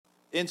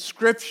in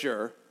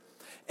Scripture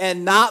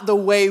and not the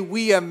way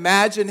we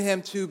imagine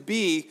him to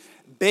be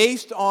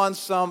based on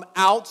some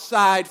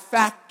outside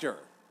factor.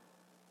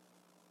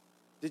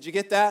 Did you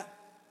get that?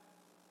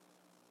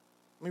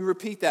 Let me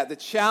repeat that. The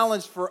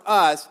challenge for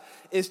us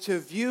is to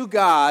view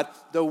God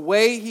the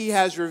way he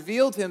has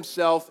revealed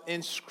himself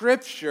in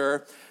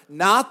Scripture,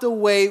 not the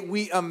way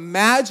we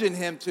imagine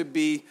him to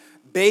be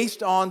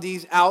based on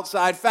these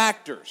outside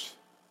factors.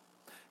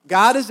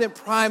 God isn't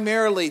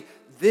primarily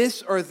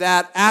this or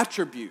that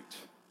attribute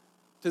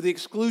to the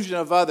exclusion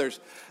of others.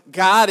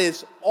 God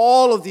is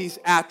all of these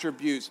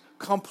attributes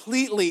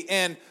completely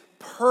and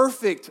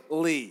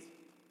perfectly.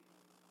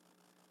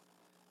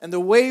 And the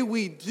way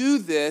we do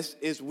this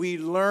is we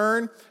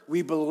learn,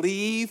 we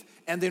believe,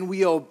 and then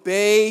we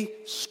obey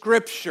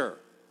Scripture.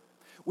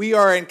 We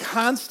are in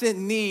constant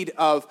need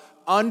of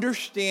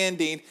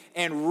understanding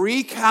and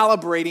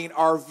recalibrating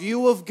our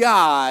view of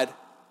God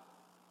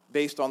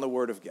based on the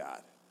Word of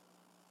God.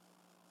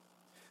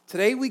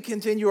 Today we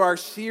continue our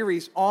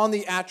series on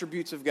the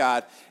attributes of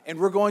God, and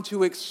we're going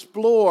to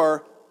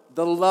explore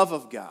the love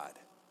of God.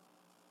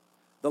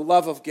 The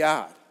love of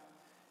God.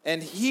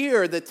 And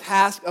here the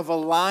task of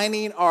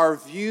aligning our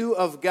view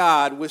of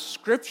God with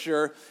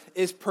Scripture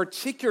is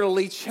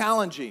particularly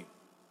challenging.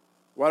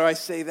 Why do I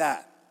say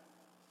that?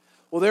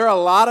 Well, there are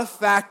a lot of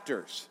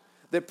factors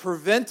that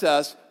prevent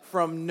us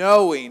from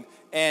knowing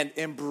and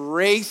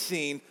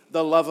embracing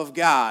the love of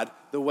God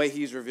the way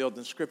he's revealed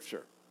in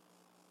Scripture.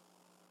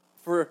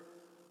 For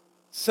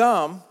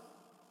some,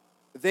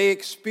 they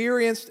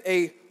experienced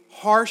a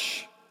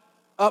harsh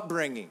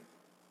upbringing,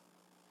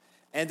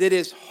 and it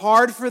is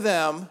hard for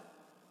them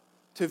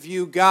to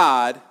view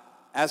God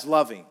as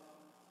loving.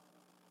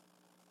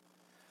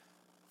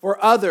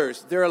 For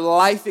others, their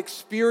life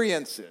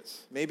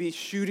experiences, maybe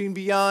shooting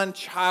beyond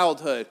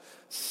childhood,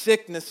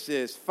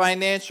 sicknesses,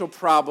 financial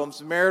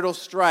problems, marital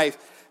strife,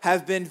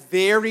 have been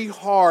very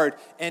hard,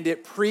 and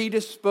it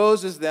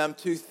predisposes them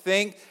to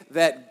think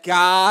that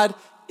God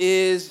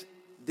is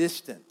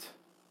distant.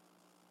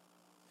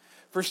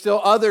 For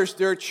still others,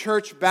 their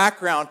church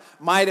background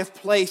might have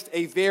placed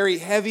a very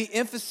heavy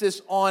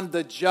emphasis on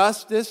the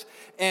justice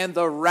and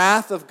the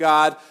wrath of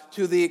God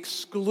to the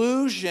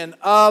exclusion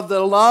of the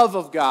love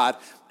of God.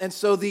 And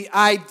so the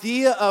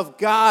idea of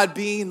God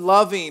being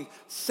loving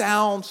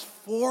sounds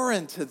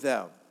foreign to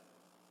them.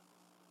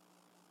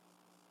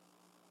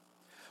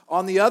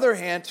 On the other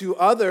hand, to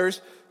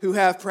others who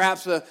have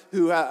perhaps a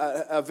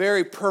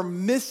very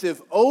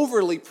permissive,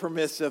 overly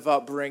permissive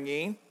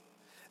upbringing,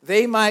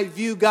 they might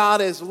view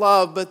God as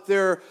love, but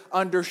their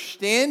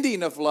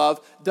understanding of love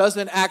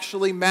doesn't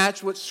actually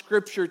match what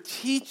Scripture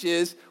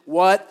teaches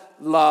what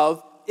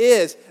love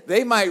is.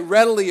 They might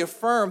readily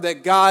affirm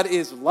that God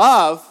is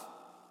love,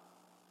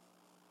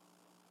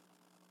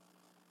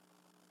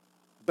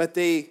 but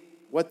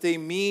what they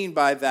mean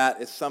by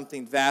that is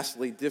something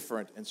vastly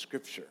different in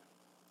Scripture.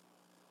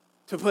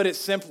 To put it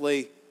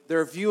simply,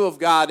 their view of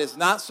God is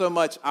not so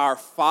much our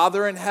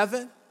Father in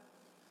heaven,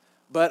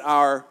 but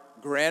our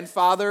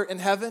grandfather in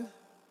heaven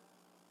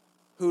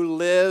who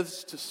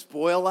lives to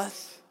spoil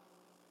us.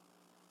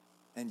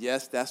 And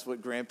yes, that's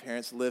what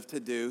grandparents live to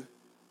do.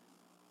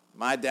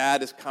 My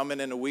dad is coming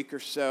in a week or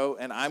so,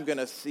 and I'm going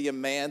to see a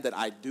man that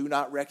I do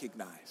not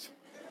recognize.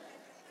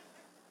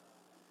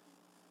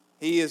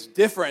 He is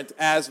different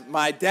as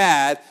my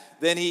dad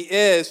than he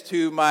is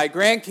to my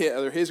grandkid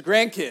or his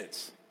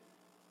grandkids.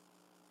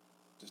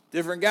 Just a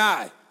different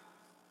guy.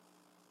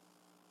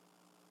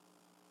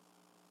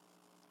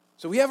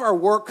 So we have our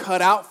work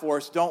cut out for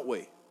us, don't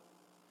we?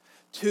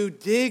 To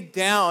dig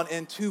down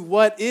into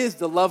what is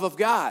the love of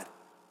God.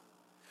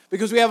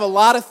 Because we have a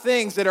lot of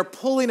things that are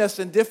pulling us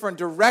in different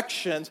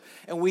directions,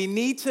 and we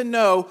need to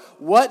know,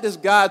 what does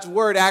God's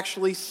Word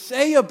actually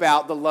say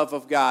about the love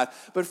of God?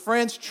 But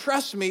friends,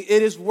 trust me,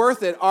 it is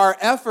worth it. Our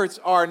efforts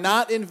are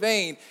not in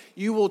vain.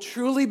 You will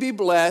truly be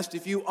blessed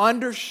if you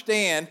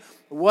understand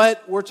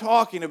what we're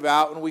talking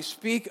about when we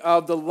speak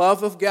of the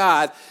love of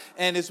God.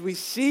 And as we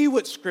see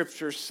what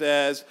Scripture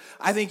says,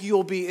 I think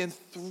you'll be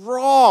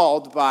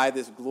enthralled by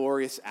this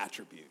glorious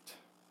attribute.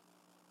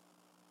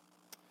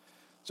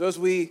 So as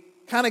we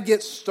kind of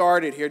get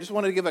started here, just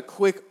wanted to give a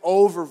quick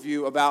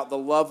overview about the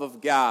love of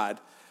God.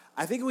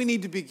 I think we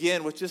need to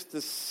begin with just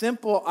the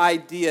simple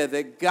idea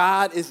that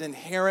God is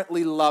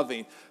inherently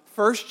loving.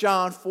 1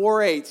 John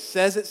 4:8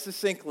 says it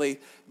succinctly,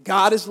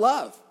 God is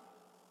love.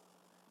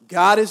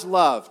 God is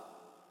love.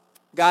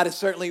 God is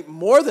certainly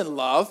more than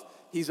love.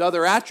 He's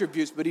other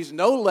attributes, but he's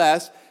no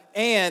less.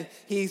 And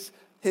his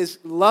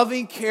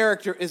loving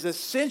character is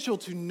essential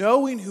to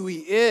knowing who he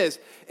is.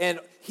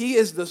 And he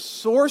is the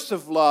source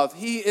of love.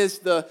 He is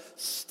the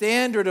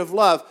standard of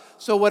love.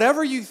 So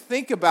whatever you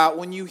think about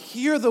when you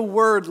hear the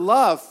word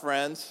love,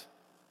 friends,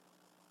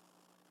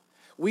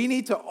 we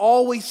need to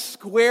always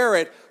square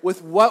it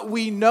with what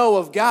we know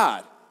of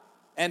God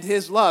and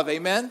his love.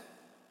 Amen?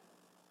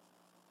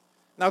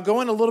 Now,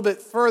 going a little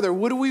bit further,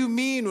 what do we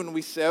mean when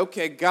we say,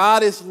 okay,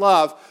 God is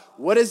love?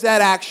 What does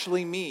that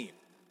actually mean?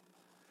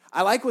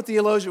 I like what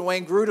theologian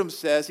Wayne Grudem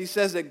says. He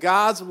says that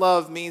God's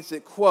love means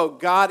that, quote,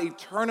 God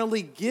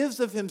eternally gives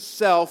of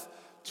himself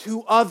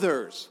to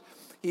others.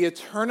 He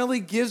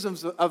eternally gives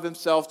of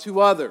himself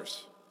to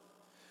others.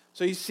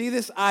 So you see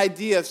this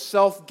idea of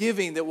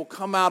self-giving that will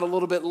come out a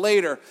little bit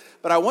later.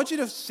 But I want you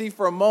to see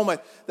for a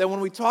moment that when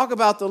we talk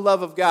about the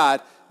love of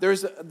God,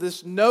 there's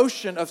this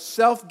notion of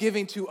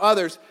self-giving to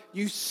others.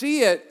 You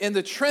see it in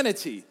the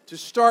Trinity to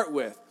start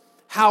with,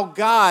 how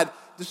God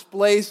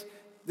displays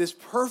this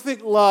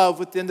perfect love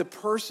within the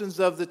persons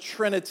of the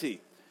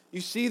Trinity. You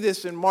see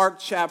this in Mark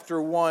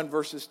chapter 1,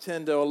 verses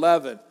 10 to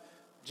 11.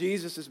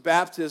 Jesus'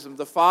 baptism,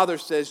 the Father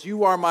says,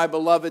 "You are my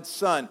beloved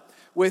Son.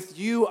 With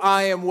you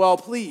I am well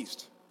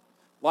pleased."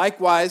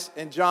 Likewise,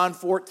 in John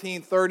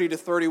 14, 30 to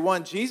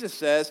 31, Jesus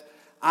says,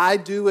 "I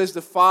do as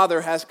the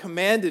Father has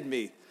commanded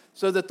me,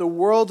 so that the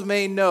world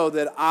may know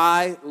that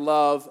I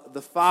love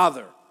the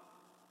Father."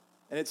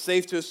 And it's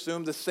safe to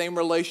assume the same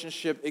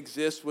relationship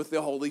exists with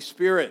the Holy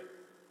Spirit.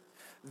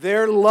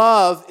 Their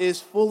love is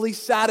fully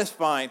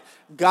satisfying.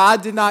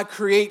 God did not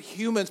create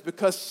humans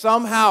because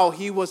somehow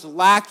he was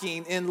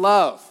lacking in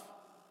love.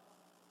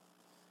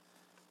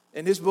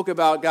 In his book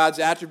about God's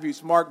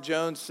attributes, Mark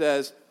Jones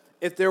says,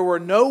 if there were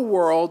no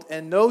world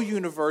and no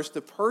universe,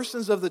 the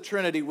persons of the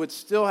Trinity would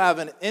still have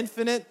an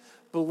infinite,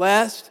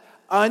 blessed,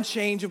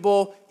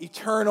 unchangeable,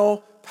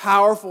 eternal,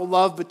 powerful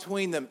love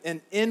between them,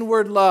 an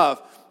inward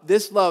love.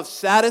 This love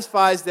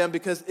satisfies them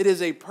because it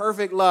is a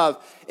perfect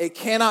love. It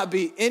cannot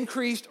be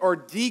increased or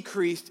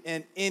decreased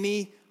in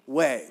any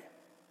way.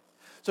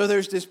 So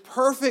there's this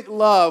perfect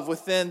love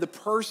within the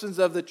persons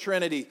of the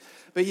Trinity.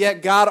 But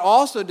yet God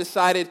also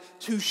decided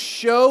to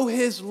show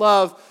his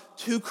love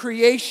to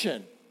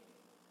creation.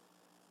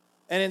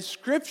 And in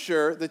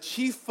Scripture, the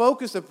chief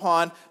focus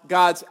upon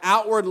God's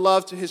outward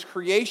love to his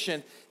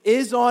creation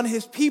is on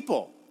his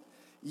people.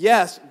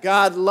 Yes,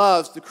 God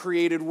loves the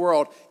created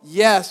world.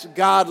 Yes,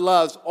 God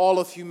loves all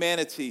of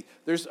humanity.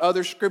 There's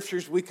other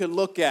scriptures we could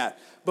look at.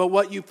 But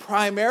what you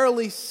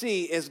primarily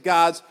see is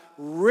God's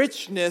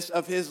richness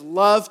of his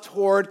love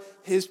toward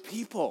his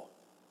people.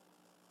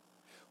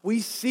 We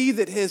see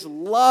that his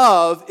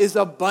love is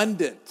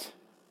abundant.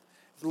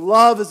 His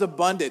love is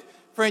abundant.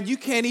 Friend, you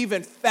can't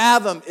even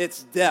fathom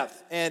its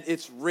depth and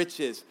its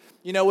riches.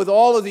 You know, with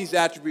all of these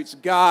attributes,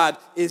 God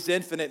is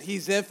infinite.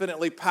 He's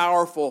infinitely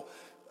powerful,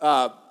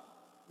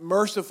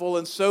 merciful,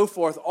 and so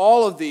forth.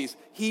 All of these,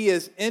 he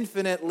is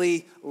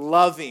infinitely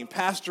loving.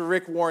 Pastor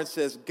Rick Warren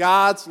says,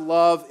 God's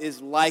love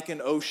is like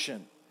an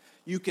ocean.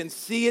 You can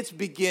see its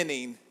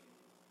beginning,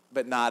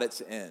 but not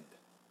its end.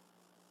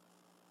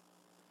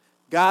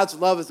 God's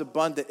love is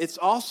abundant. It's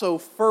also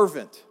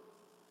fervent.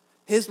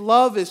 His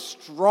love is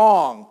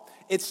strong.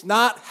 It's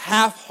not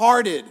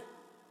half-hearted.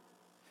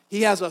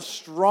 He has a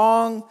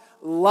strong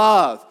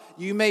love.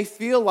 You may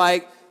feel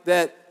like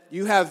that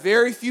you have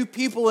very few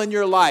people in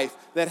your life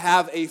that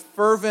have a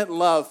fervent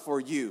love for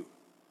you.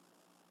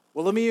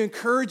 Well, let me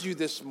encourage you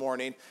this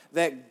morning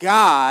that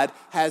God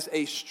has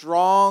a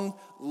strong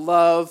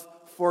love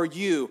for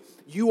you.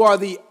 You are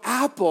the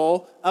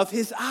apple of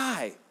his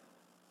eye.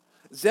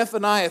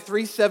 Zephaniah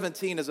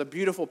 3:17 is a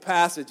beautiful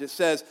passage. It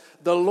says,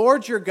 "The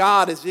Lord your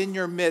God is in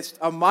your midst,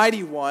 a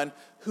mighty one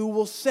who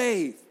will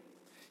save.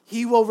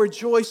 He will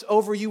rejoice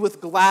over you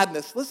with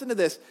gladness." Listen to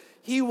this.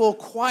 "He will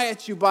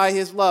quiet you by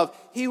his love.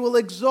 He will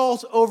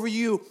exult over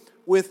you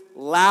with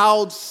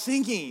loud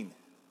singing."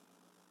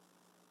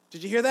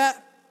 Did you hear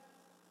that?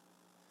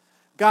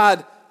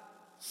 God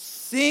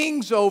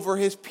sings over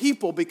his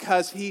people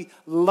because he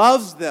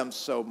loves them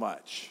so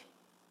much.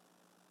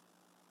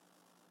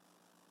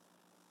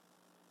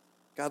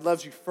 God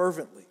loves you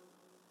fervently.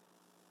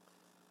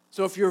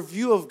 So if your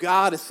view of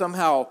God is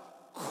somehow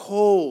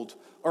cold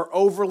or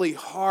overly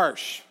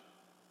harsh,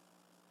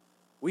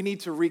 we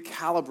need to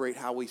recalibrate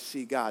how we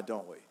see God,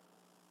 don't we?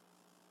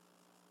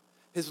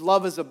 His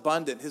love is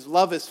abundant. His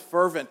love is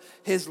fervent.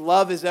 His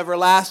love is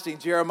everlasting.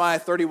 Jeremiah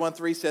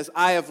 31:3 says,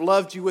 "I have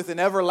loved you with an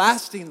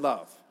everlasting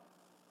love."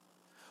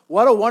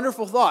 What a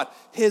wonderful thought.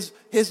 His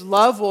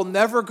love will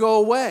never go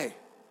away.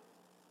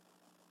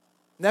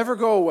 Never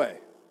go away.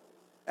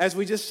 As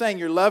we just sang,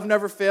 your love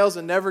never fails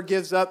and never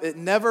gives up. It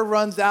never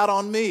runs out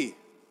on me.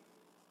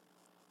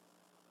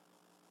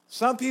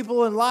 Some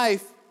people in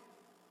life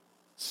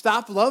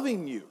stop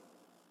loving you.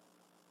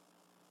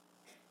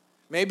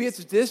 Maybe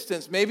it's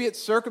distance, maybe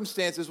it's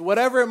circumstances,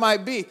 whatever it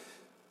might be.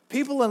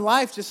 People in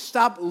life just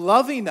stop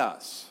loving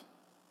us.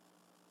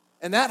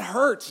 And that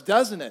hurts,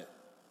 doesn't it?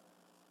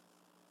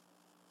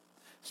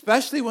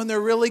 Especially when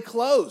they're really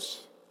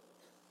close.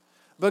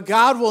 But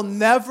God will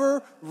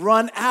never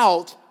run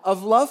out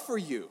of love for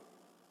you.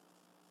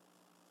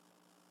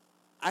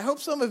 I hope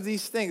some of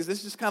these things, this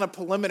is just kind of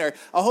preliminary,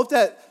 I hope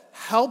that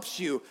helps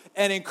you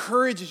and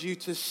encourages you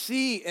to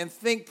see and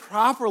think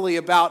properly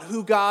about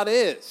who God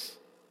is,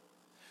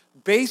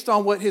 based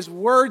on what his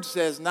word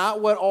says, not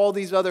what all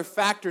these other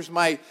factors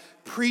might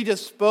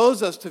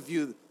predispose us to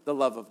view the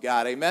love of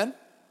God. Amen?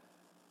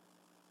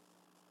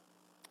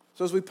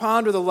 So as we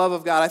ponder the love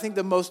of God, I think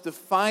the most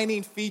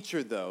defining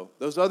feature, though,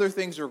 those other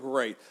things are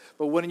great,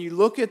 but when you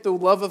look at the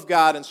love of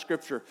God in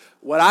Scripture,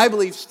 what I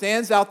believe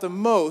stands out the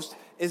most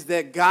is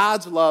that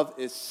God's love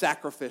is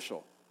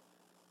sacrificial.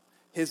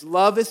 His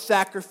love is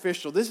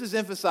sacrificial. This is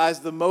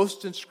emphasized the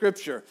most in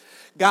Scripture.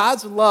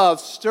 God's love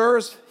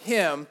stirs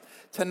him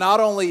to not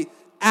only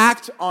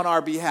act on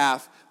our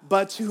behalf,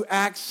 but to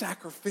act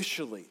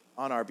sacrificially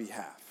on our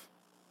behalf.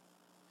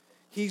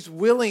 He's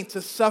willing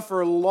to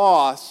suffer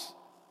loss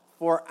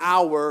for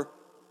our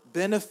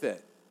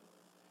benefit.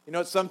 You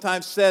know, it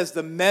sometimes says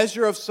the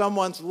measure of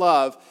someone's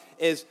love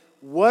is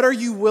what are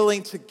you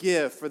willing to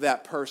give for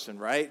that person,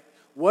 right?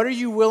 What are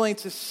you willing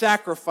to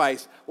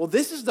sacrifice? Well,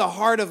 this is the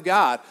heart of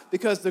God,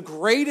 because the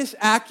greatest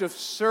act of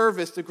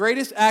service, the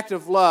greatest act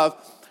of love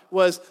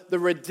was the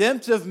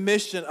redemptive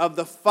mission of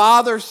the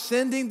Father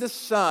sending the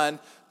Son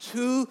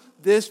to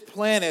this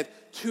planet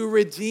to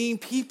redeem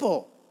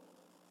people.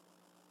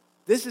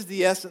 This is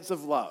the essence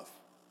of love.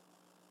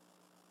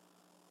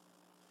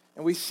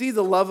 And we see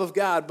the love of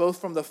God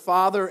both from the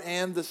Father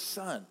and the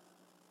Son.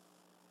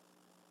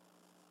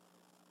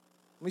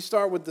 Let me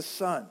start with the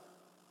Son.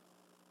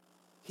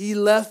 He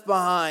left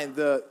behind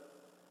the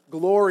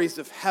glories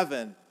of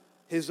heaven,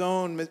 his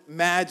own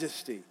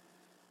majesty,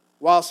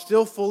 while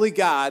still fully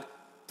God,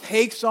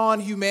 takes on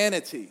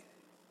humanity,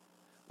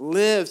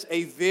 lives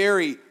a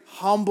very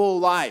humble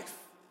life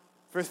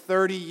for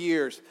 30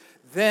 years,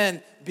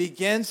 then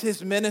begins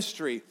his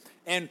ministry.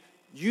 And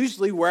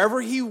usually wherever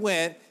he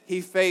went,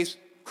 he faced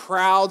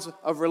crowds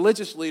of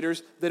religious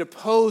leaders that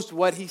opposed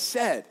what he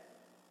said,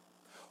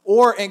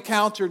 or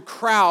encountered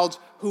crowds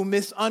who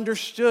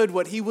misunderstood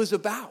what he was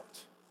about.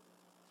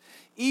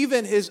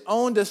 Even his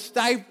own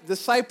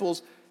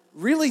disciples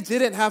really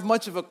didn't have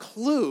much of a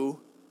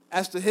clue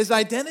as to his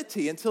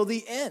identity until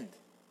the end.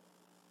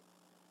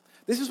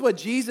 This is what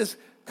Jesus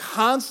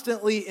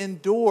constantly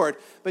endured,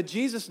 but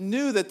Jesus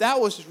knew that that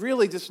was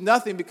really just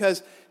nothing,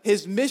 because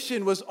his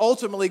mission was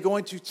ultimately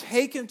going to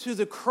take him to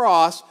the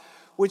cross,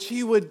 which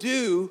he would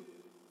do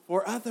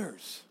for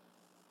others.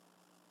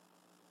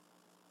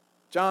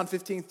 John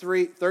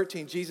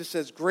 15:13, Jesus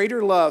says,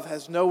 "Greater love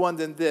has no one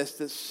than this,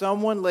 that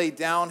someone lay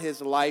down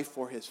his life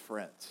for his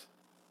friends."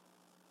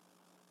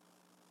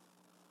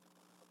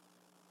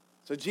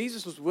 So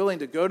Jesus was willing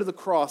to go to the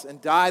cross and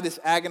die this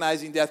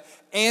agonizing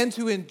death and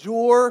to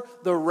endure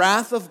the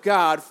wrath of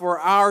God for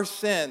our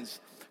sins.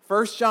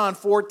 1 John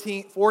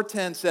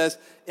 4:10 says,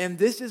 "And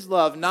this is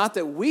love, not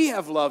that we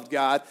have loved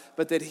God,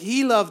 but that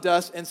he loved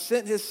us and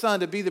sent his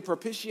Son to be the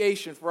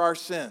propitiation for our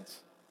sins."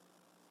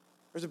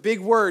 There's a big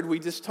word we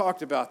just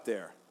talked about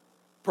there.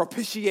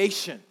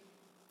 Propitiation.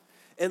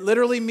 It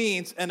literally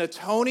means an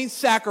atoning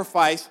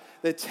sacrifice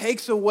that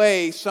takes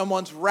away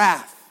someone's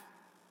wrath.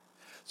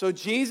 So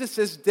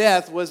Jesus'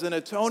 death was an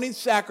atoning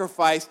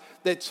sacrifice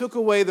that took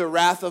away the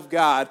wrath of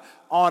God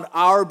on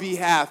our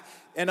behalf.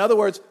 In other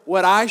words,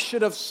 what I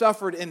should have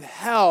suffered in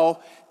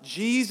hell,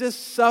 Jesus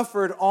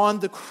suffered on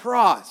the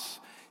cross.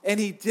 And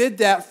he did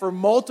that for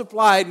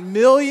multiplied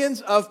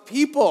millions of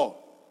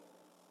people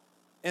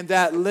in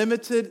that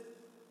limited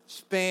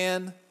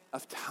span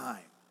of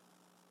time.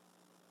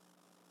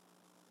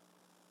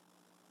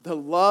 The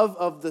love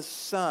of the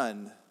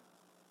Son,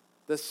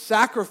 the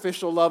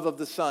sacrificial love of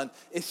the Son,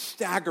 is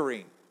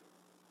staggering.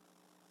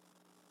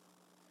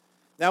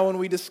 Now, when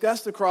we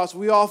discuss the cross,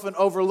 we often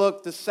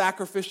overlook the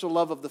sacrificial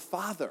love of the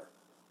Father,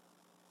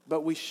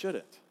 but we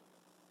shouldn't.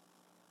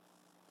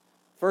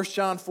 1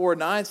 John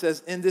 4:9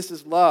 says, and this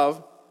is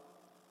love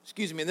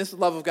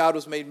of God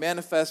was made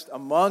manifest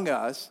among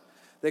us,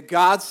 that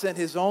God sent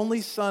his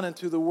only Son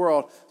into the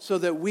world so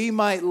that we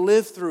might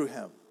live through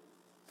him.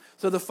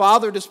 So the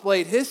Father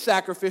displayed his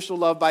sacrificial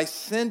love by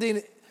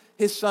sending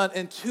his Son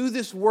into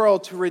this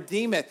world to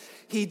redeem it.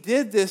 He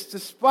did this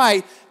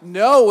despite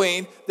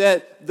knowing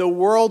that the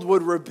world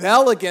would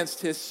rebel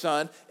against his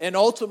Son and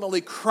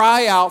ultimately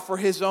cry out for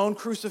his own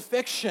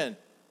crucifixion.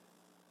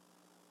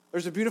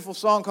 There's a beautiful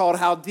song called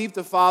 "How Deep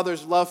the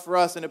Father's Love for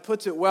Us," and it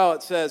puts it well.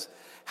 It says,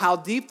 "How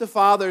deep the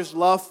Father's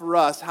love for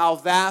us, how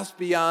vast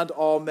beyond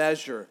all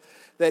measure,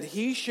 that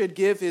he should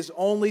give his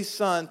only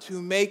Son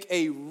to make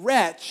a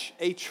wretch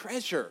a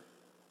treasure.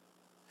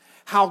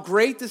 How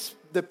great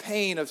the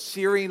pain of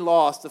searing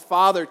loss, the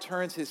Father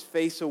turns his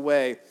face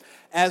away,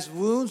 as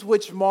wounds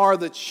which mar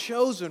the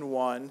chosen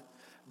one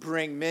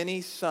bring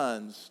many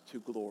sons to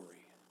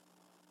glory."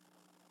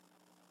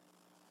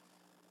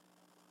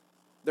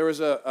 There was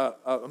a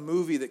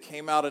movie that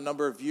came out a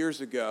number of years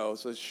ago.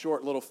 It's a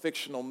short little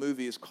fictional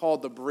movie. It's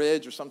called The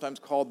Bridge, or sometimes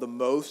called The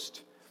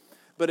Most.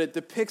 But it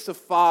depicts a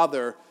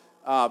father,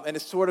 and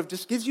it sort of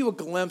just gives you a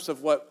glimpse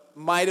of what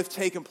might have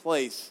taken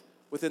place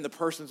within the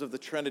persons of the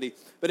Trinity.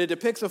 But it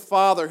depicts a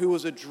father who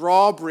was a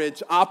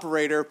drawbridge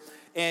operator,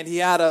 and he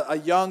had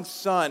a young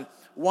son.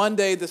 One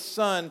day, the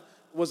son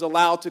was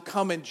allowed to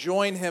come and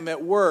join him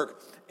at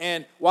work.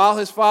 And while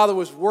his father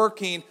was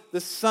working,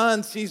 the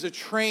son sees a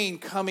train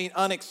coming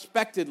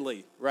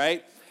unexpectedly,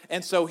 right?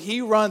 And so he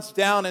runs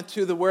down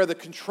into where the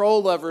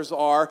control levers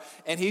are,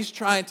 and he's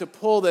trying to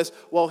pull this.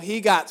 Well,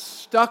 he got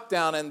stuck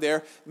down in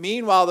there.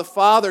 Meanwhile, the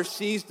father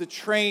sees the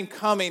train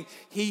coming.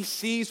 He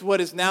sees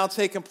what is now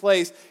taking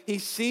place. He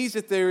sees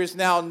that there is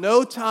now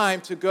no time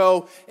to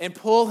go and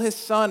pull his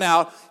son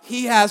out.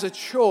 He has a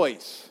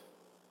choice.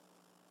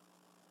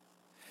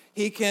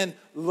 He can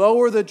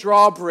lower the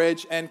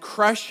drawbridge and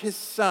crush his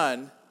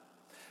son,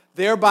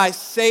 thereby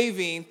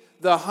saving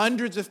the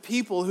hundreds of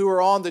people who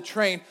are on the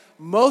train,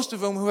 most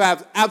of them who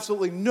have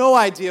absolutely no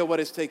idea what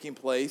is taking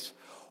place,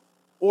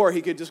 or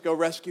he could just go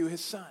rescue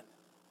his son.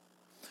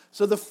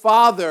 So the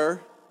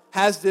father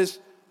has this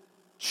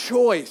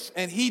choice,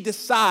 and he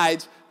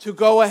decides to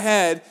go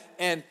ahead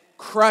and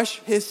crush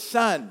his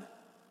son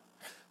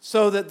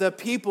so that the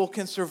people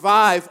can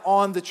survive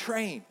on the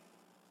train.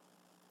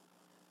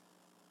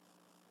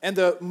 And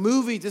the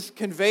movie just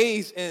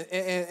conveys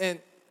in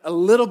a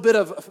little bit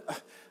of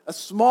a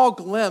small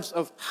glimpse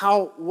of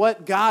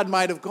what God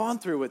might have gone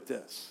through with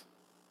this.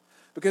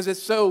 Because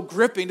it's so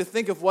gripping to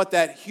think of what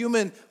that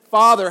human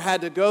father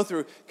had to go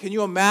through. Can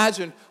you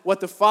imagine what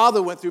the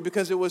father went through?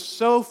 Because it was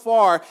so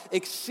far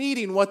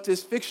exceeding what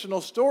this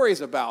fictional story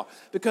is about.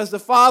 Because the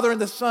father and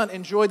the son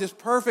enjoyed this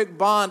perfect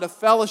bond of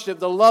fellowship.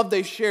 The love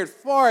they shared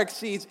far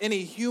exceeds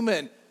any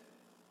human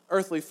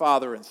earthly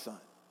father and son.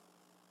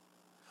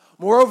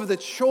 Moreover, the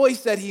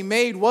choice that he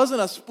made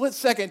wasn't a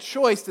split-second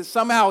choice that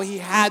somehow he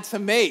had to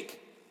make.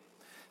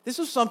 This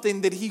was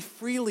something that he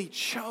freely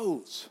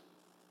chose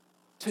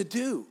to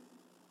do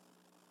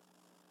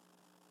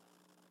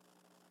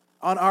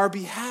on our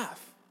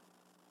behalf.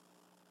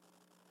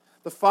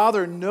 The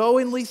Father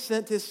knowingly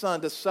sent his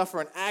Son to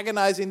suffer an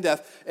agonizing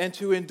death and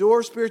to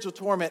endure spiritual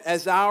torment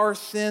as our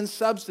sin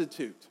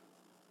substitute.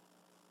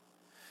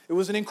 It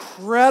was an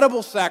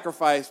incredible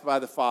sacrifice by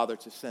the Father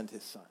to send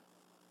his Son.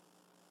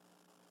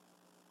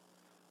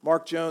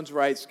 Mark Jones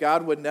writes,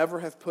 God would never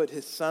have put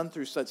his son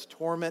through such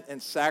torment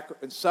and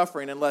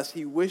suffering unless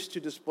he wished to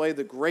display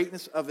the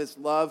greatness of his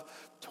love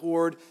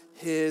toward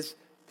his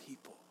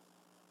people.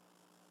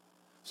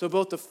 So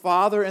both the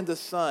Father and the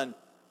Son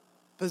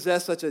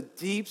possess such a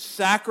deep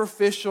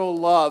sacrificial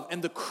love.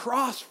 And the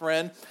cross,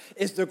 friend,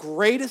 is the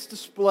greatest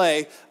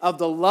display of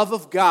the love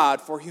of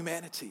God for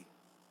humanity.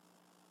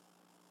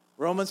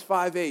 Romans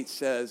 5:8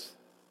 says,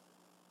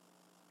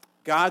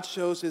 God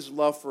shows his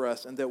love for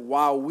us, and that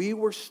while we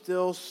were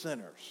still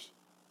sinners,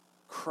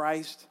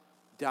 Christ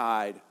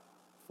died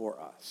for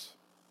us.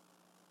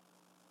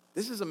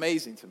 This is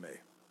amazing to me.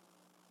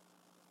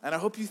 And I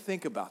hope you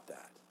think about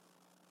that.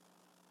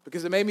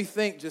 Because it made me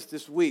think just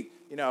this week,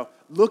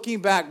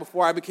 looking back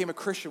before I became a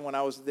Christian when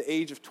I was at the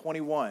age of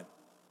 21,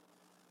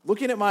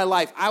 looking at my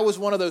life, I was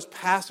one of those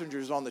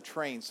passengers on the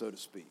train, so to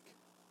speak,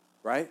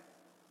 right?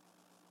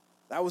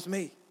 That was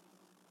me.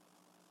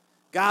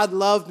 God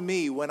loved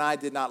me when I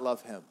did not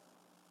love him.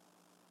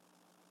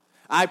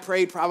 I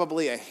prayed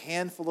probably a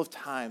handful of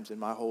times in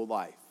my whole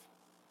life.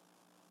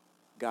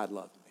 God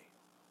loved me.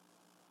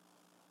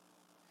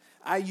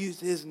 I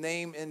used his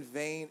name in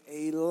vain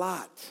a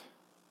lot.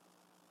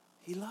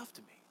 He loved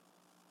me.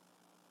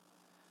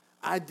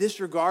 I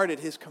disregarded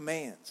his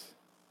commands.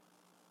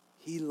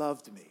 He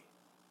loved me.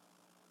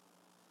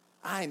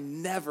 I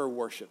never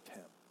worshiped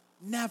him.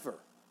 Never.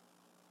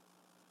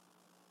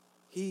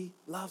 He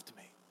loved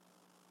me.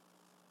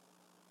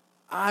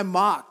 I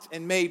mocked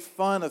and made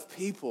fun of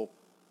people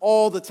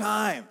all the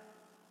time.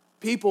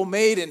 People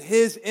made in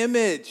his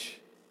image.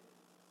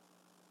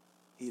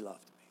 He loved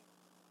me.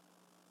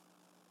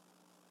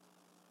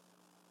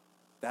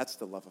 That's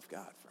the love of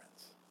God,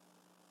 friends.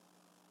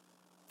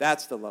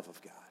 That's the love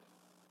of God.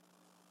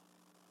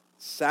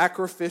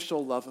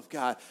 Sacrificial love of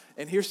God.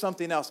 And here's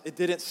something else. It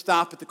didn't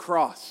stop at the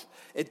cross.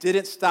 It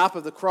didn't stop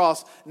at the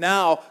cross.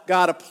 Now,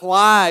 God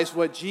applies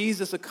what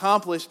Jesus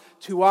accomplished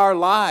to our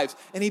lives.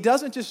 And he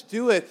doesn't just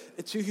do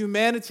it to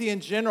humanity in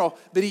general,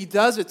 but he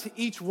does it to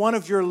each one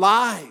of your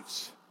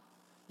lives.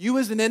 You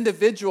as an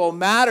individual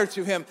matter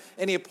to him,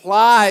 and he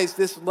applies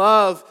this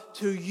love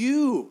to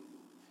you.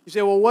 You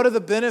say, well, what are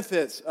the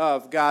benefits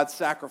of God's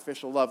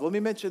sacrificial love? Let me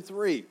mention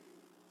 3.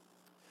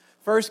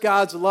 First,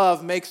 God's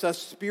love makes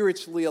us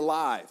spiritually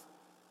alive.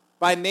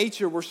 By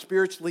nature, we're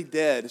spiritually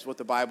dead, is what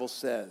the Bible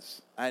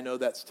says. I know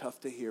that's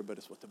tough to hear, but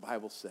it's what the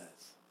Bible says.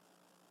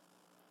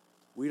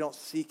 We don't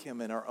seek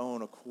him in our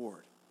own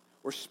accord.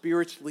 We're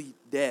spiritually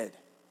dead.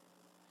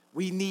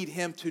 We need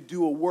him to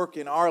do a work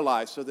in our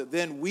lives so that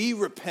then we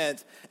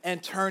repent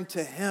and turn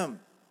to him.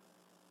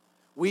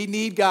 We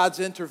need God's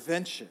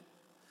intervention.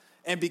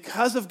 And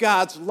because of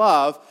God's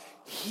love,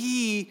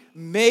 he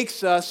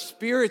makes us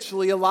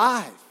spiritually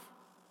alive.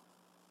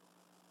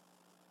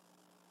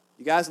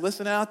 You guys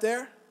listening out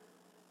there?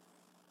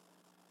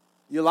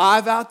 You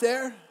alive out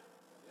there?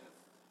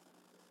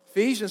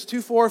 Ephesians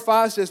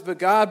 2:4-5 says, but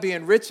God,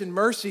 being rich in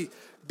mercy,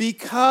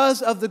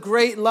 because of the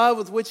great love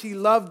with which he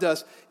loved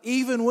us,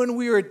 even when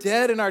we were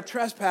dead in our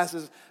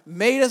trespasses,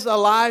 made us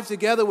alive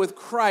together with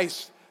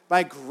Christ.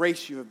 By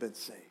grace you have been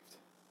saved.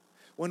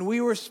 When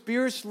we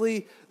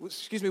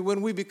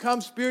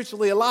become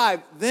spiritually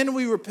alive, then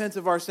we repent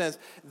of our sins.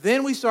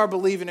 Then we start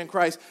believing in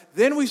Christ.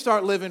 Then we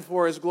start living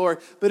for His glory.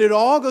 But it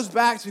all goes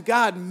back to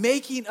God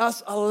making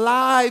us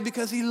alive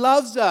because He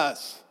loves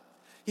us.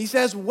 He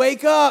says,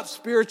 wake up,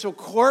 spiritual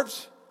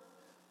corpse,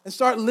 and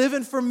start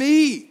living for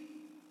me.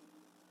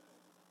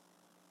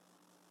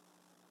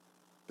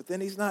 But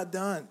then He's not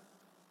done.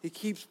 He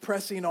keeps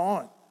pressing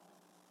on.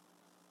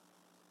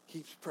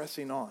 Keeps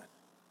pressing on.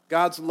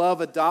 God's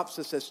love adopts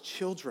us as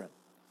children.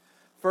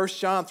 1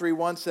 John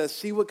 3:1 says,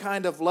 see what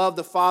kind of love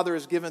the Father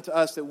has given to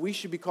us that we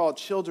should be called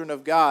children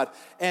of God.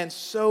 And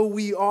so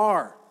we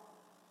are.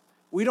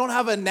 We don't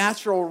have a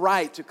natural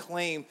right to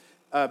claim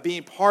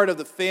being part of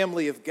the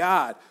family of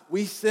God.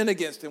 We sin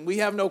against Him. We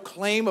have no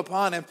claim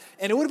upon Him.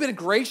 And it would have been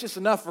gracious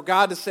enough for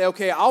God to say,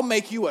 okay, I'll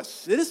make you a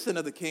citizen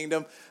of the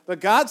kingdom. But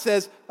God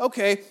says,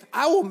 okay,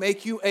 I will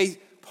make you a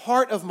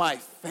part of my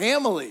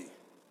family.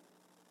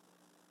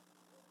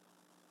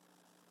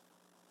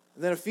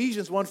 And then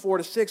Ephesians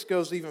 1:4-6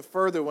 goes even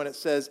further when it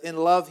says, in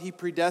love He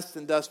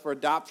predestined us for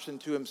adoption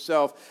to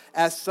Himself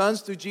as sons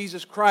through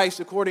Jesus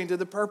Christ according to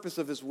the purpose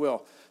of His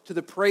will, to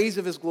the praise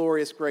of His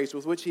glorious grace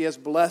with which He has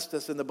blessed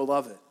us in the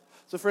beloved.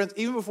 So friends,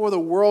 even before the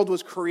world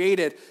was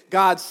created,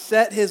 God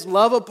set His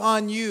love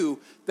upon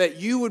you that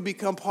you would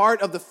become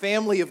part of the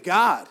family of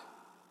God.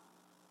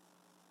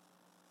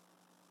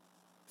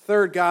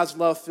 Third, God's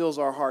love fills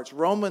our hearts.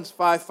 Romans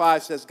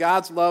 5:5 says,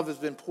 God's love has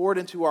been poured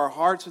into our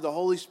hearts through the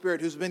Holy Spirit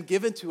who's been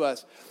given to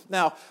us.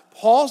 Now,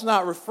 Paul's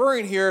not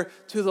referring here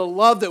to the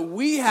love that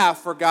we have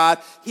for God.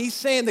 He's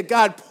saying that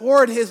God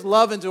poured His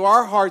love into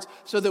our hearts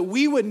so that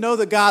we would know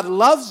that God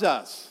loves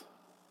us.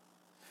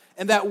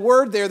 And that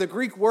word there, the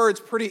Greek word's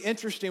pretty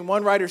interesting.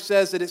 One writer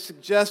says that it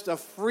suggests a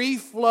free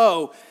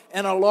flow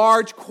and a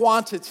large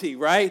quantity,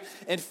 right?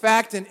 In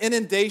fact, an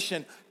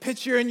inundation.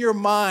 Picture in your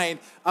mind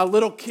a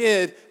little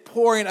kid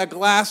pouring a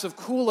glass of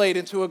Kool-Aid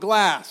into a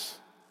glass.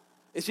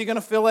 Is he going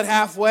to fill it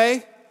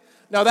halfway?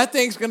 No, that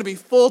thing's going to be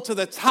full to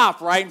the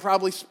top, right, and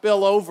probably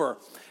spill over.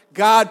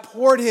 God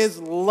poured His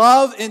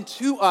love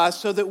into us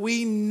so that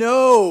we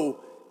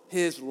know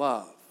His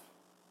love.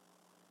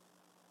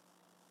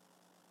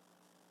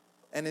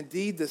 And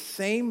indeed, the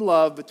same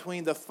love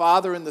between the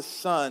Father and the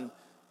Son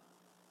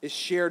is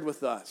shared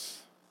with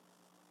us.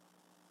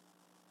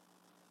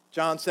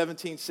 John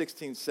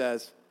 17:16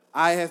 says,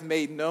 I have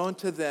made known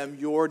to them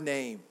your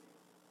name,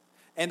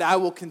 and I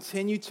will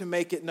continue to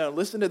make it known.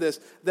 Listen to this,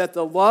 that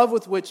the love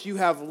with which you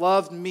have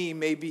loved me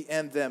may be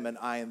in them and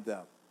I in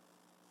them.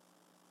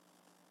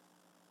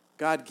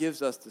 God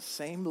gives us the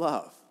same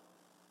love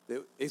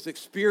that is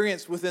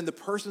experienced within the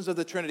persons of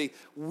the Trinity.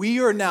 We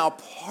are now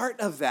part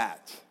of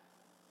that.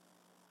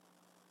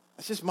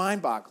 That's just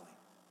mind-boggling.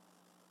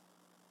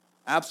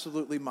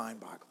 Absolutely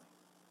mind-boggling.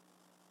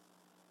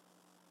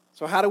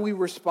 So how do we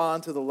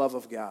respond to the love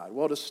of God?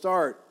 Well, to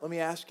start, let me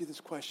ask you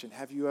this question.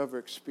 Have you ever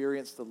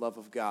experienced the love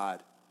of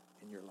God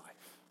in your life?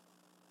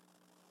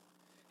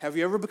 Have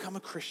you ever become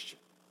a Christian?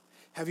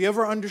 Have you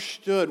ever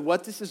understood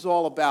what this is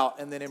all about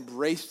and then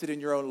embraced it in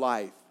your own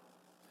life?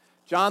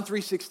 John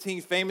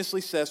 3:16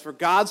 famously says, for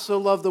God so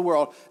loved the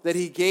world that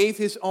He gave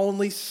His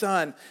only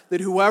Son,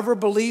 that whoever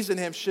believes in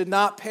Him should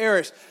not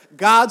perish.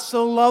 God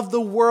so loved the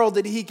world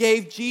that He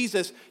gave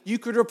Jesus. You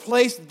could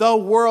replace the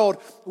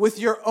world with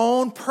your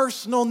own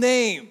personal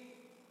name.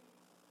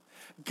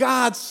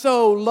 God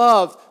so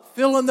loved,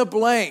 fill in the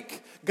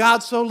blank.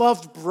 God so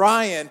loved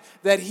Brian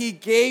that He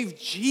gave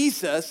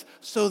Jesus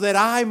so that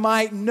I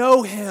might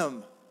know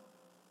Him.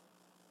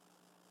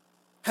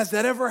 Has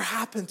that ever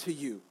happened to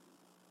you?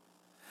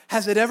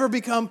 Has it ever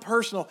become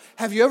personal?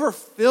 Have you ever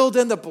filled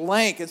in the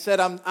blank and said,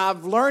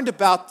 I've learned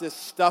about this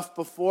stuff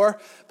before,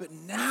 but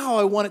now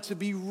I want it to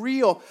be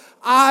real.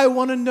 I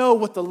want to know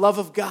what the love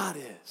of God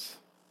is.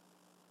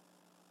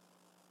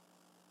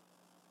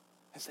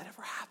 Has that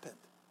ever happened?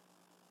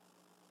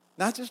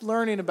 Not just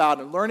learning about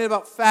it, learning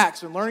about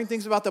facts and learning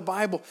things about the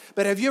Bible,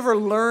 but have you ever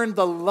learned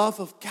the love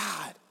of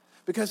God?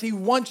 Because He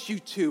wants you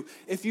to,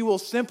 if you will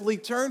simply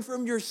turn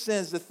from your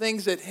sins, the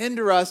things that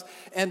hinder us,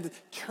 and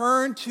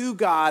turn to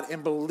God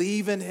and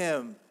believe in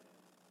Him,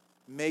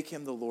 make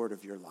Him the Lord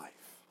of your life.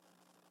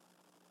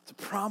 It's a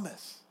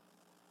promise.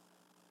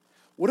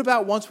 What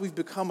about once we've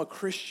become a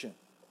Christian?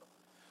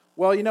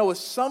 Well, with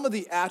some of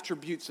the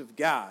attributes of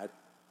God,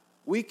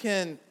 we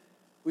can't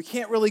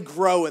really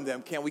grow in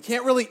them, can we? We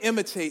can't really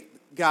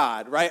imitate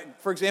God, right?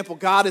 For example,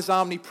 God is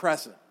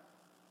omnipresent.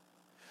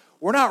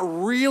 We're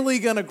not really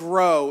going to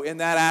grow in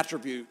that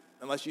attribute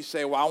unless you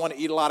say, well, I want to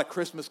eat a lot of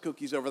Christmas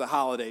cookies over the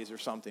holidays or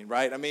something,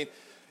 right? I mean,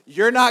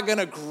 you're not going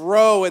to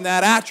grow in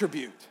that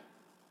attribute.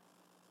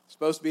 It's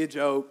supposed to be a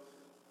joke.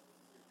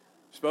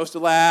 You're supposed to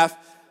laugh.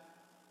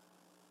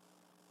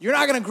 You're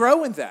not going to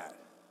grow in that.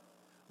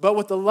 But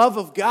with the love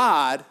of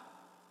God,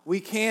 we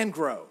can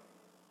grow.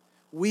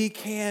 We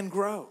can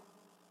grow.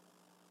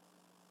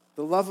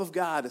 The love of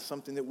God is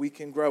something that we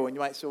can grow. And you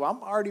might say, well,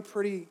 I'm already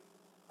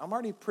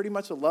pretty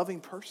much a loving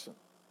person.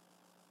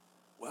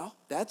 Well,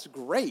 that's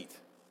great.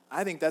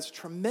 I think that's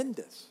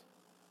tremendous.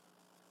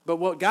 But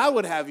what God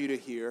would have you to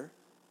hear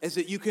is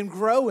that you can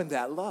grow in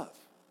that love.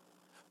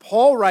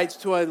 Paul writes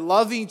to a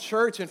loving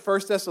church in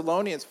 1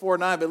 Thessalonians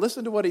 4:9, but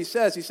listen to what he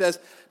says. He says,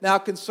 "Now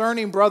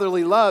concerning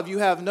brotherly love, you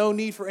have no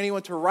need for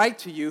anyone to write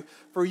to you,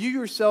 for you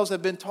yourselves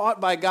have been taught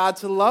by God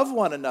to love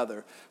one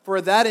another. For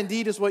that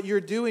indeed is what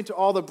you're doing to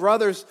all the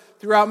brothers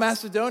throughout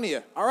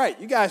Macedonia." All right,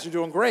 you guys are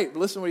doing great, but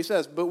listen to what he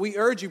says. "But we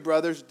urge you,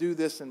 brothers, do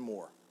this and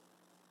more."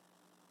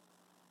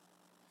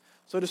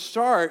 So to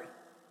start,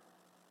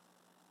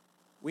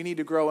 we need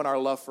to grow in our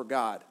love for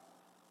God.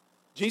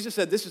 Jesus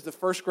said this is the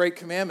first great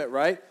commandment,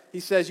 right? He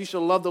says you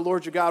shall love the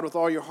Lord your God with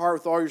all your heart,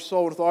 with all your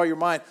soul, with all your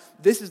mind.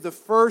 This is the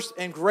first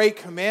and great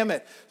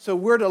commandment. So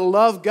we're to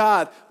love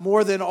God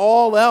more than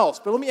all else.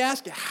 But let me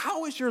ask you,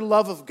 how is your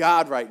love of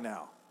God right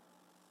now?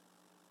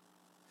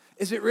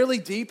 Is it really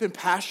deep and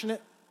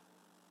passionate?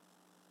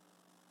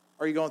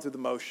 Or are you going through the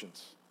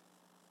motions?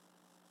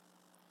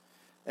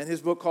 In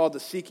his book called The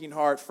Seeking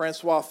Heart,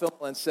 Francois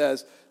Filmelin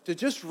says, to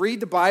just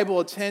read the Bible,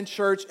 attend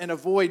church, and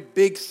avoid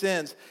big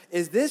sins,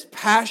 is this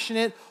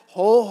passionate,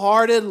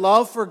 wholehearted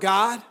love for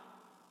God?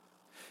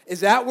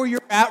 Is that where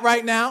you're at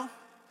right now?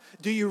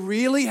 Do you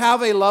really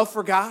have a love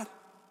for God?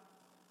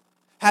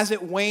 Has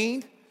it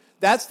waned?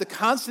 That's the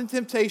constant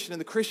temptation in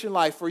the Christian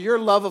life, for your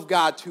love of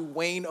God to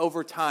wane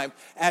over time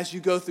as you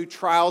go through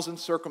trials and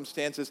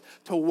circumstances,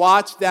 to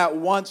watch that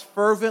once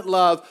fervent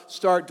love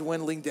start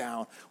dwindling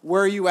down.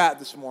 Where are you at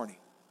this morning?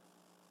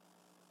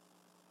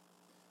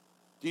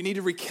 Do you need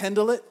to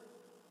rekindle it?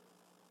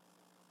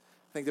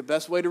 I think the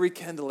best way to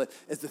rekindle it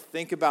is to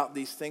think about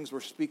these things we're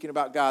speaking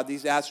about God,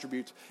 these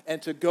attributes, and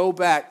to go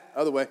back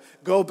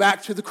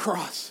to the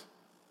cross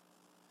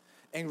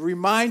and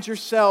remind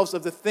yourselves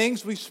of the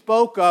things we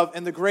spoke of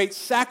and the great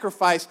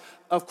sacrifice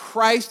of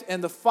Christ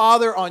and the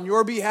Father on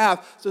your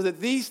behalf, so that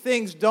these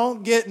things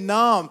don't get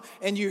numb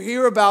and you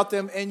hear about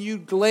them and you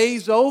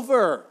glaze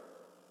over.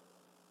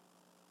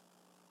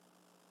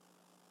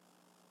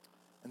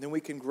 And then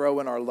we can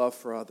grow in our love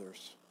for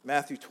others.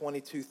 Matthew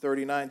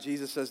 22:39,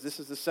 Jesus says, this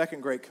is the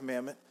second great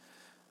commandment.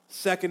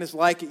 Second is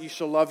like it, you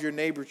shall love your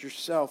neighbors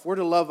yourself. We're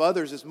to love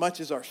others as much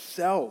as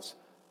ourselves.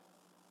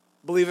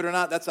 Believe it or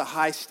not, that's a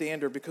high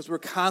standard because we're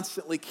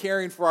constantly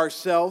caring for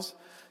ourselves,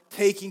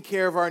 taking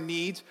care of our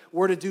needs.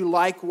 We're to do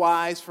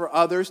likewise for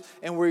others.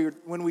 And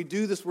when we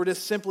do this, we're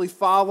just simply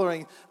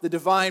following the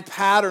divine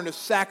pattern of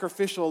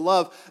sacrificial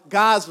love.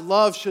 God's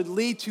love should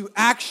lead to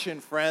action,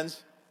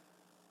 friends.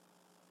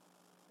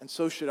 And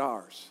so should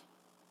ours.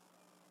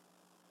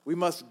 We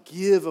must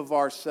give of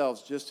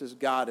ourselves just as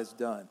God has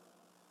done.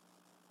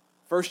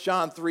 1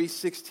 John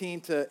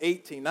 3:16 to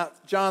 18,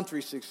 not John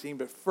 3:16,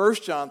 but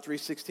 1 John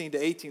 3:16 to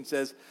 18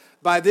 says,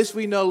 by this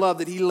we know love,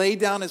 that he laid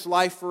down his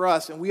life for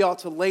us, and we ought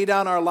to lay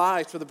down our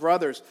lives for the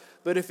brothers.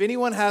 But if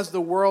anyone has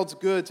the world's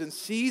goods and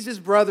sees his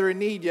brother in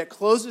need, yet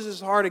closes his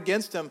heart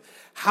against him,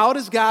 how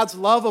does God's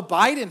love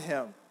abide in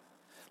him?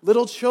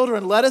 Little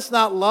children, let us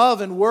not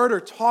love in word or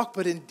talk,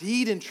 but in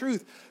deed and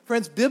truth.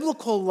 Friends,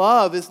 biblical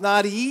love is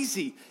not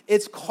easy.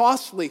 It's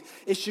costly.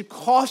 It should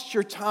cost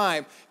your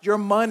time, your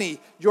money,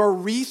 your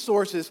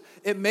resources.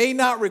 It may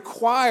not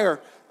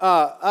require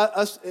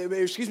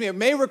it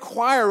may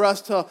require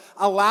us to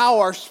allow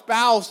our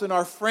spouse and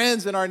our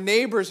friends and our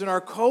neighbors and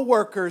our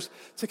coworkers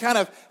to kind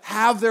of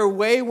have their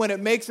way when it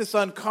makes us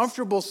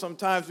uncomfortable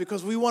sometimes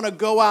because we want to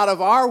go out of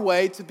our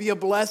way to be a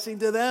blessing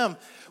to them.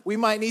 We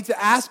might need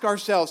to ask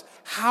ourselves,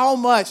 how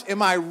much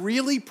am I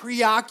really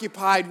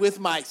preoccupied with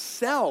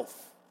myself?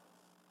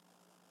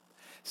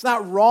 It's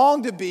not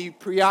wrong to be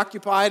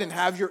preoccupied and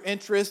have your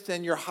interests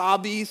and your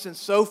hobbies and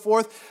so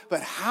forth,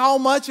 but how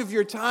much of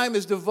your time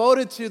is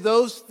devoted to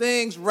those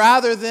things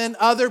rather than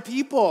other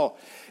people?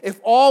 If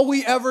all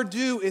we ever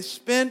do is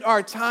spend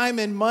our time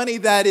and money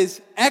that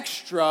is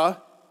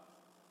extra,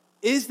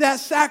 is that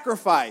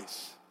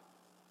sacrifice?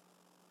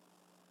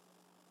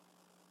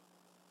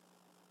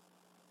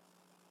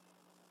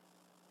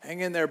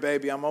 Hang in there,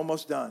 baby. I'm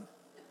almost done.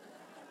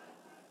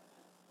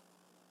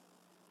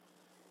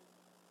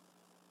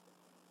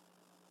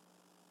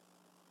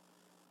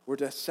 We're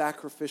to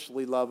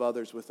sacrificially love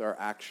others with our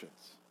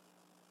actions.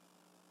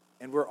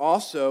 And we're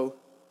also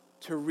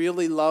to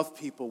really love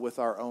people with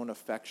our own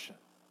affection.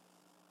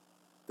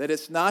 That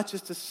it's not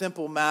just a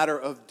simple matter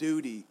of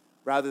duty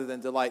rather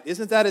than delight.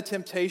 Isn't that a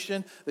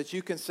temptation that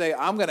you can say,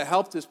 I'm going to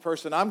help this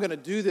person, I'm going to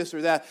do this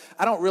or that.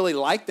 I don't really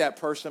like that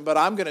person, but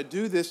I'm going to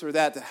do this or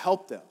that to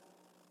help them.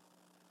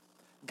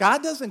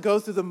 God doesn't go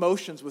through the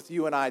motions with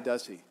you and I,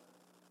 does he?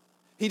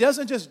 He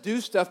doesn't just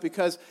do stuff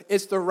because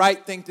it's the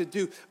right thing to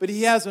do, but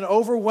he has an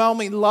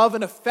overwhelming love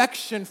and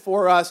affection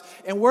for us,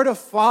 and we're to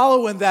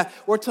follow in that.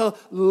 We're to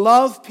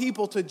love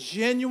people, to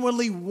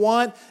genuinely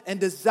want and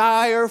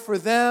desire for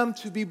them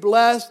to be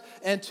blessed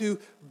and to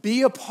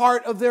be a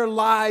part of their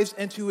lives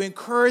and to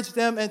encourage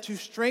them and to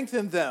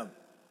strengthen them.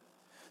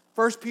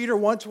 1 Peter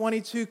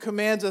 1:22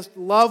 commands us,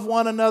 love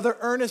one another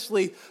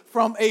earnestly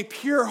from a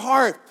pure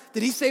heart.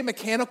 Did he say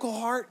mechanical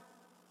heart?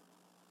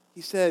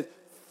 He said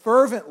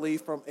fervently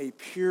from a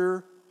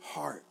pure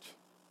heart.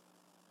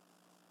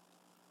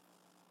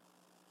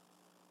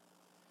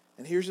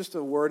 And here's just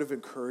a word of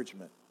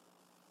encouragement.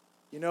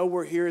 You know,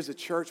 we're here as a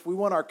church. We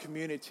want our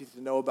community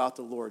to know about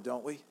the Lord,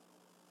 don't we?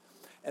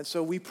 And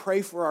so we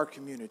pray for our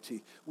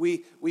community.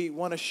 We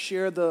want to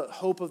share the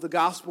hope of the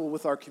gospel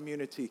with our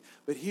community.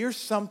 But here's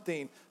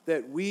something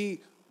that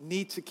we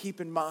need to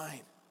keep in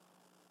mind.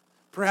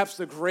 Perhaps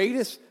the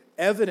greatest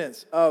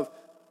evidence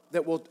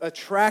that will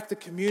attract the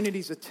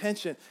community's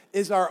attention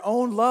is our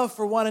own love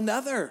for one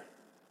another.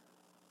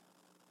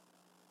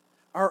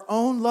 Our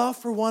own love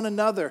for one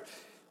another.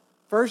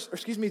 John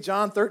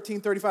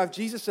 13:35,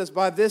 Jesus says,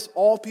 "By this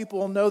all people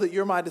will know that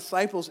you're my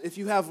disciples if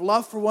you have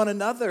love for one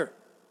another."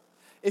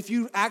 If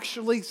you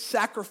actually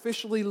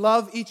sacrificially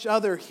love each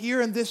other here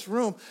in this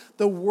room,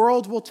 the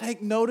world will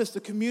take notice, the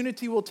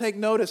community will take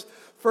notice.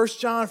 1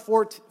 John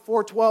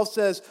 4:12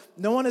 says,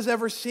 "No one has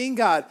ever seen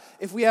God.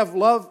 If we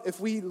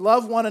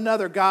love one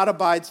another, God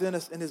abides in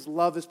us and his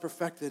love is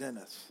perfected in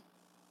us."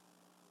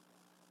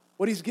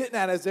 What he's getting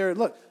at is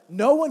look,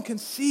 no one can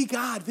see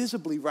God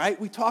visibly, right?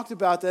 We talked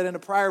about that in a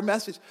prior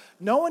message.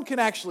 No one can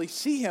actually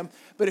see him,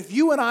 but if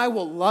you and I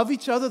will love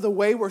each other the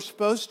way we're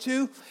supposed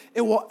to,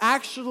 it will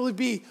actually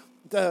be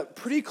the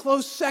pretty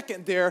close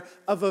second there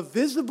of a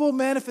visible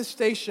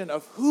manifestation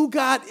of who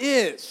God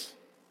is,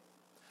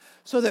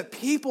 so that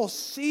people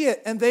see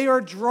it and they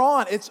are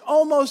drawn. It's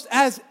almost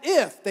as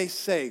if they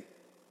say,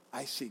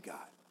 "I see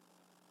God."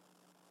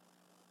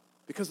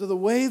 Because of the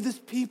way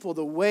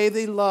the way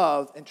they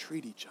love and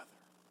treat each other.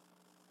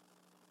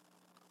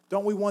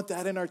 Don't we want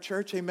that in our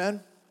church?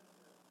 Amen?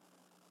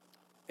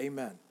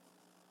 Amen.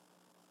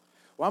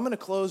 Well, I'm going to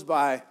close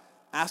by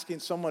asking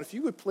someone, if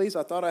you would please,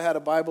 I thought I had a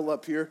Bible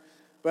up here,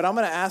 but I'm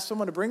going to ask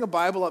someone to bring a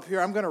Bible up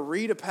here. I'm going to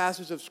read a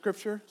passage of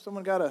Scripture.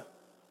 Someone got a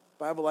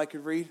Bible I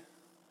could read?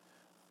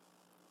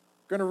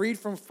 I'm going to read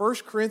from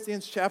 1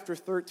 Corinthians chapter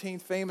 13,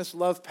 famous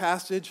love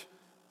passage,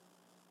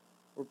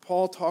 where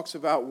Paul talks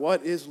about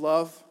what is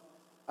love.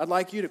 I'd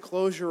like you to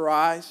close your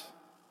eyes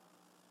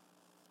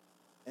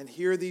and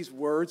hear these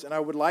words, and I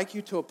would like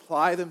you to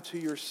apply them to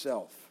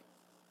yourself.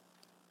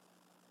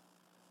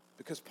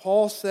 Because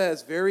Paul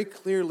says very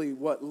clearly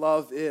what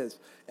love is.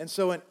 And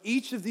so in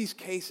each of these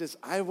cases,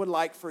 I would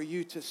like for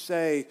you to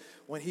say,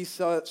 when he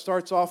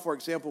starts off, for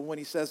example, when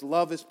he says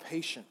love is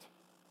patient,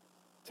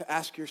 to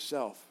ask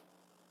yourself,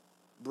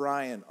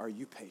 Brian, are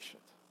you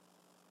patient?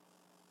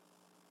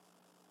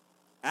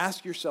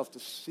 Ask yourself to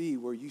see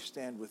where you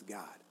stand with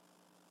God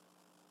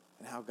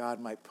and how God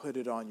might put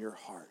it on your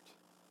heart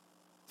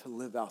to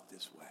live out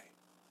this way.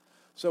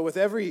 So with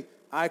every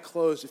eye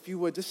closed, if you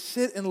would, just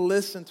sit and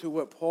listen to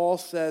what Paul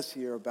says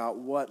here about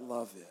what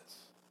love is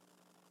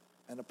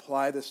and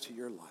apply this to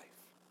your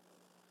life.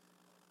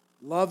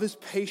 Love is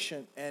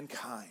patient and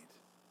kind.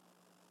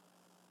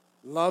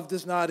 Love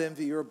does not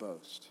envy or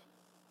boast.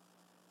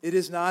 It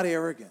is not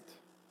arrogant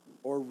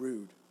or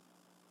rude.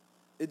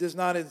 It does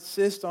not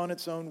insist on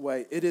its own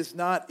way. It is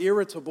not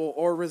irritable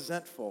or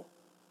resentful.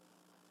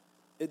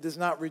 It does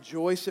not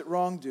rejoice at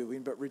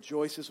wrongdoing, but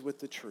rejoices with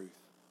the truth.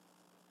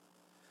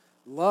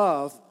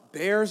 Love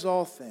bears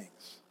all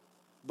things,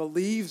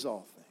 believes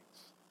all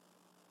things,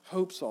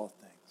 hopes all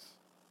things,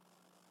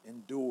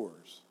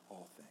 endures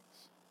all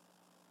things.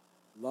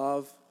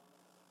 Love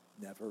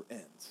never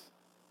ends.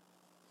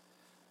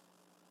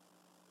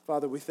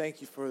 Father, we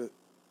thank you for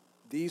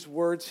these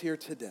words here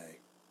today.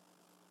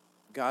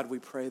 God, we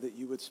pray that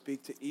you would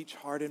speak to each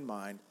heart and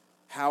mind,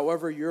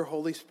 however your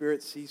Holy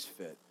Spirit sees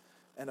fit,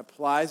 and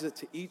applies it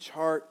to each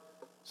heart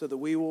so that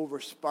we will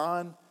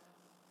respond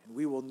and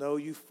we will know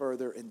you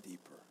further and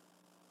deeper.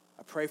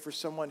 I pray for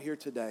someone here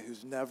today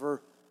who's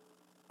never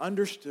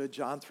understood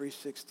John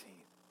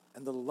 3:16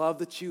 and the love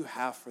that you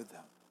have for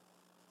them.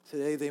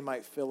 Today they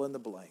might fill in the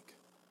blank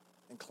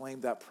and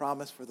claim that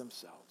promise for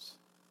themselves.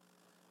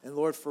 And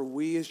Lord, for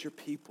we as your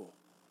people,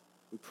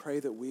 we pray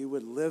that we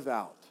would live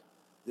out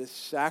this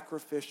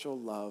sacrificial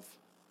love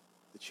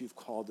that you've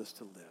called us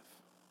to live.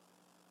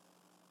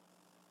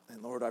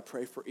 And Lord, I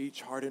pray for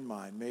each heart and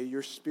mind. May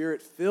your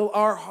Spirit fill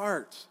our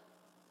hearts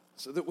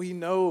so that we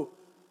know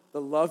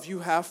the love you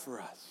have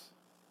for us.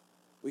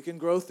 We can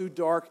grow through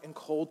dark and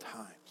cold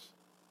times.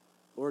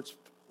 Lord,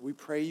 we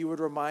pray you would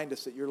remind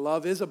us that your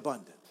love is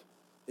abundant,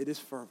 it is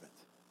fervent,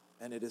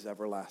 and it is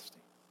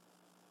everlasting.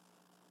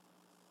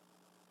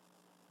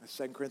 As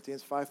 2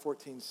 Corinthians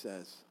 5:14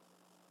 says,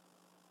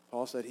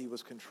 Paul said he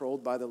was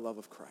controlled by the love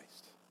of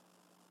Christ.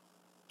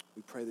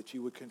 We pray that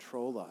you would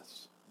control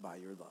us by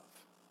your love.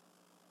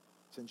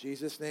 It's in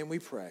Jesus' name we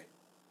pray.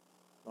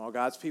 All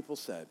God's people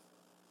said,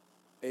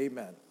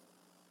 amen.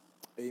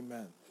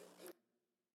 Amen.